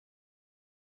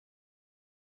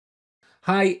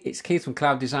Hi, it's Keith from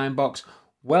Cloud Design Box.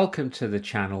 Welcome to the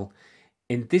channel.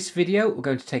 In this video, we're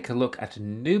going to take a look at a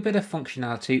new bit of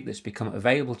functionality that's become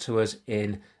available to us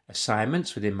in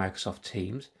assignments within Microsoft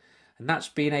Teams, and that's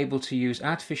being able to use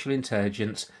artificial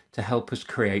intelligence to help us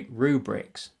create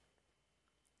rubrics.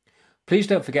 Please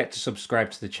don't forget to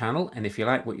subscribe to the channel, and if you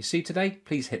like what you see today,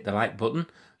 please hit the like button.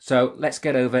 So let's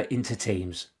get over into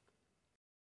Teams.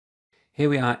 Here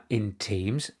we are in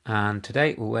Teams, and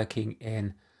today we're working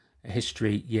in a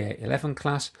History Year 11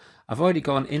 class. I've already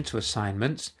gone into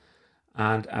assignments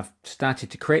and I've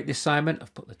started to create the assignment.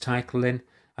 I've put the title in.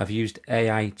 I've used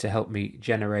AI to help me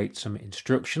generate some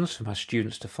instructions for my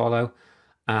students to follow,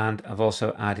 and I've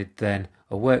also added then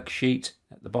a worksheet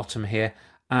at the bottom here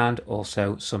and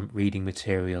also some reading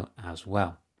material as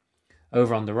well.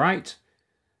 Over on the right,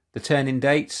 the turn-in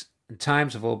dates and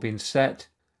times have all been set.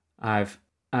 I've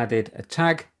added a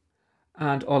tag,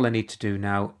 and all I need to do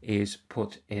now is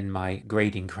put in my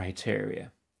grading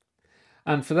criteria.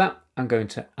 And for that, I'm going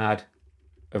to add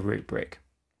a rubric.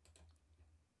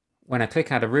 When I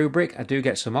click add a rubric, I do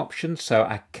get some options, so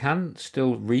I can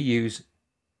still reuse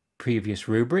previous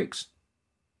rubrics.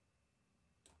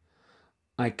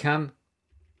 I can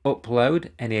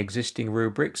upload any existing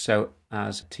rubrics, so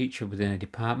as a teacher within a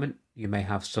department, you may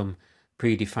have some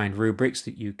predefined rubrics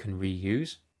that you can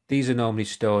reuse. These are normally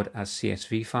stored as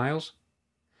CSV files.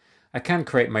 I can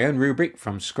create my own rubric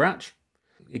from scratch.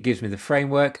 It gives me the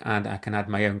framework and I can add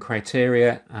my own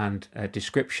criteria and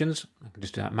descriptions. I can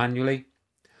just do that manually.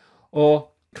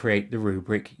 Or create the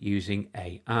rubric using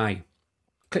AI.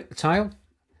 Click the tile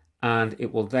and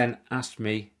it will then ask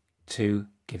me to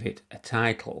give it a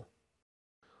title.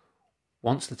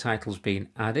 Once the title's been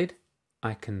added,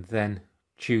 I can then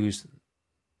choose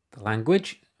the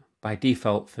language. By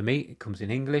default for me it comes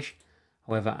in English,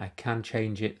 however I can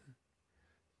change it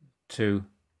to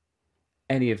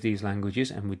any of these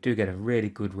languages and we do get a really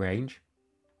good range.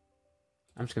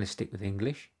 I'm just going to stick with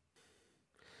English.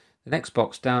 The next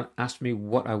box down asks me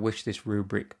what I wish this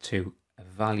rubric to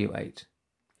evaluate.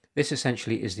 This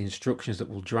essentially is the instructions that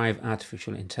will drive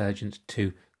artificial intelligence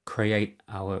to create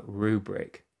our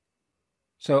rubric.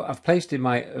 So I've placed in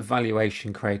my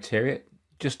evaluation criteria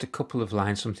just a couple of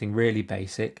lines, something really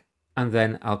basic, and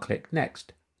then I'll click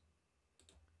next.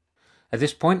 At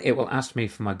this point it will ask me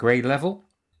for my grade level.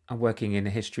 I'm working in a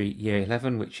History Year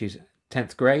 11, which is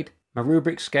 10th grade. My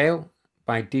rubric scale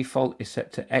by default is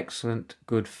set to excellent,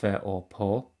 good, fair or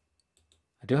poor.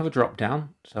 I do have a drop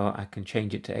down, so I can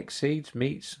change it to exceeds,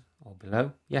 meets or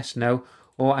below, yes, no,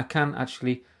 or I can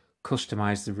actually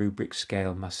customize the rubric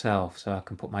scale myself, so I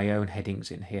can put my own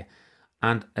headings in here.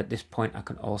 And at this point I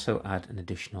can also add an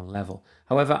additional level.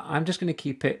 However, I'm just going to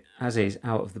keep it as is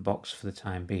out of the box for the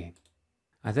time being.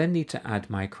 I then need to add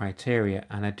my criteria,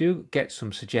 and I do get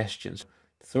some suggestions.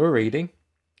 Thorough reading,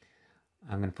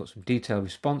 I'm going to put some detailed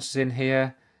responses in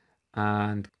here,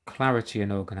 and clarity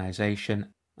and organisation.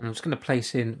 And I'm just going to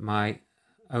place in my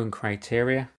own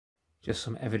criteria, just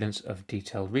some evidence of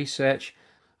detailed research.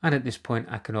 And at this point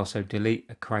I can also delete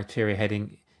a criteria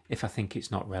heading if I think it's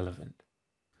not relevant.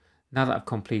 Now that I've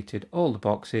completed all the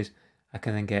boxes, I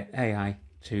can then get AI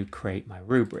to create my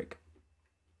rubric.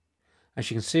 As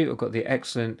you can see, I've got the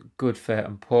excellent, good, fair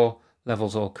and poor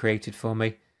levels all created for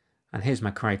me. And here's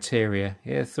my criteria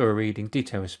here: thorough reading,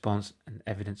 detailed response and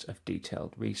evidence of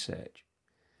detailed research.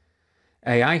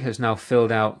 AI has now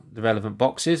filled out the relevant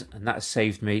boxes, and that has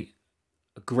saved me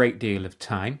a great deal of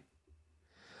time.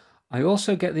 I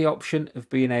also get the option of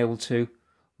being able to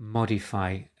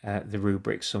modify the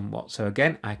rubric somewhat. So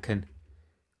again, I can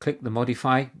click the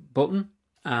modify button,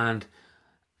 and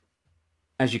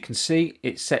as you can see,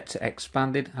 it's set to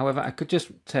expanded. However, I could just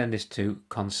turn this to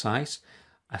concise.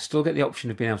 I still get the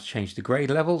option of being able to change the grade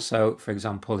level. So for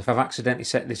example, if I've accidentally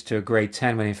set this to a grade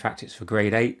 10 when in fact it's for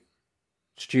grade 8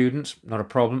 students, not a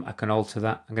problem, I can alter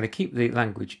that. I'm going to keep the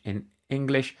language in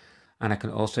English, and I can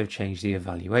also change the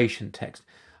evaluation text.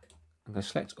 I'm going to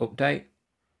select update.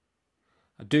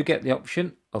 I do get the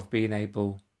option of being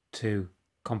able to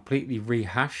completely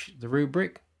rehash the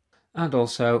rubric, and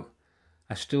also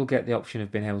I still get the option of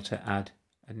being able to add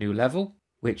a new level,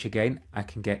 which again I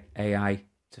can get AI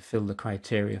to fill the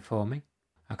criteria for me.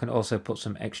 I can also put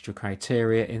some extra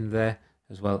criteria in there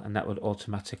as well, and that would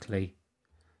automatically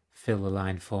fill the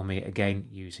line for me, again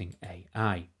using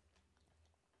AI.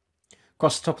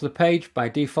 Across the top of the page, by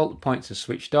default the points are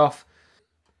switched off.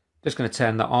 Just going to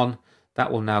turn that on.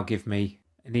 That will now give me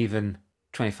an even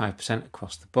 25%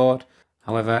 across the board.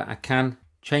 However, I can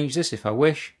change this if I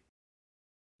wish,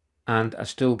 and I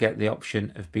still get the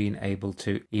option of being able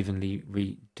to evenly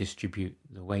redistribute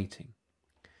the weighting.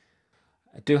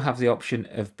 I do have the option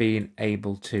of being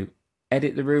able to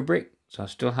edit the rubric, so I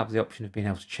still have the option of being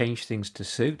able to change things to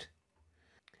suit.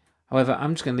 However,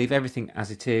 I'm just going to leave everything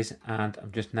as it is, and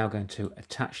I'm just now going to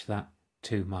attach that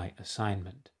to my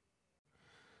assignment.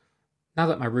 Now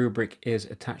that my rubric is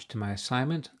attached to my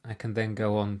assignment, I can then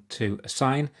go on to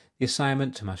assign the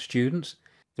assignment to my students.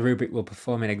 The rubric will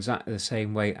perform in exactly the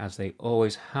same way as they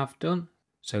always have done.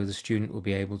 So the student will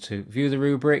be able to view the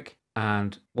rubric,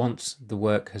 and once the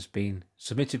work has been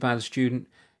submitted by the student,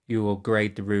 you will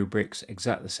grade the rubrics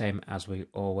exactly the same as we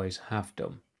always have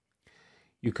done.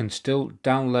 You can still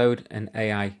download an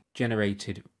AI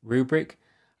generated rubric,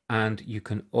 and you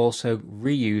can also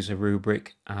reuse a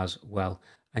rubric as well.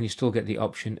 And you still get the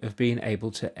option of being able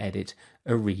to edit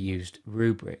a reused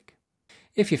rubric.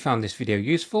 If you found this video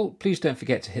useful, please don't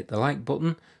forget to hit the like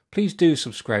button. Please do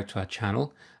subscribe to our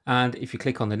channel, and if you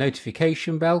click on the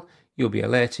notification bell, you'll be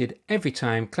alerted every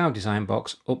time Cloud Design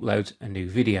Box uploads a new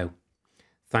video.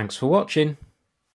 Thanks for watching.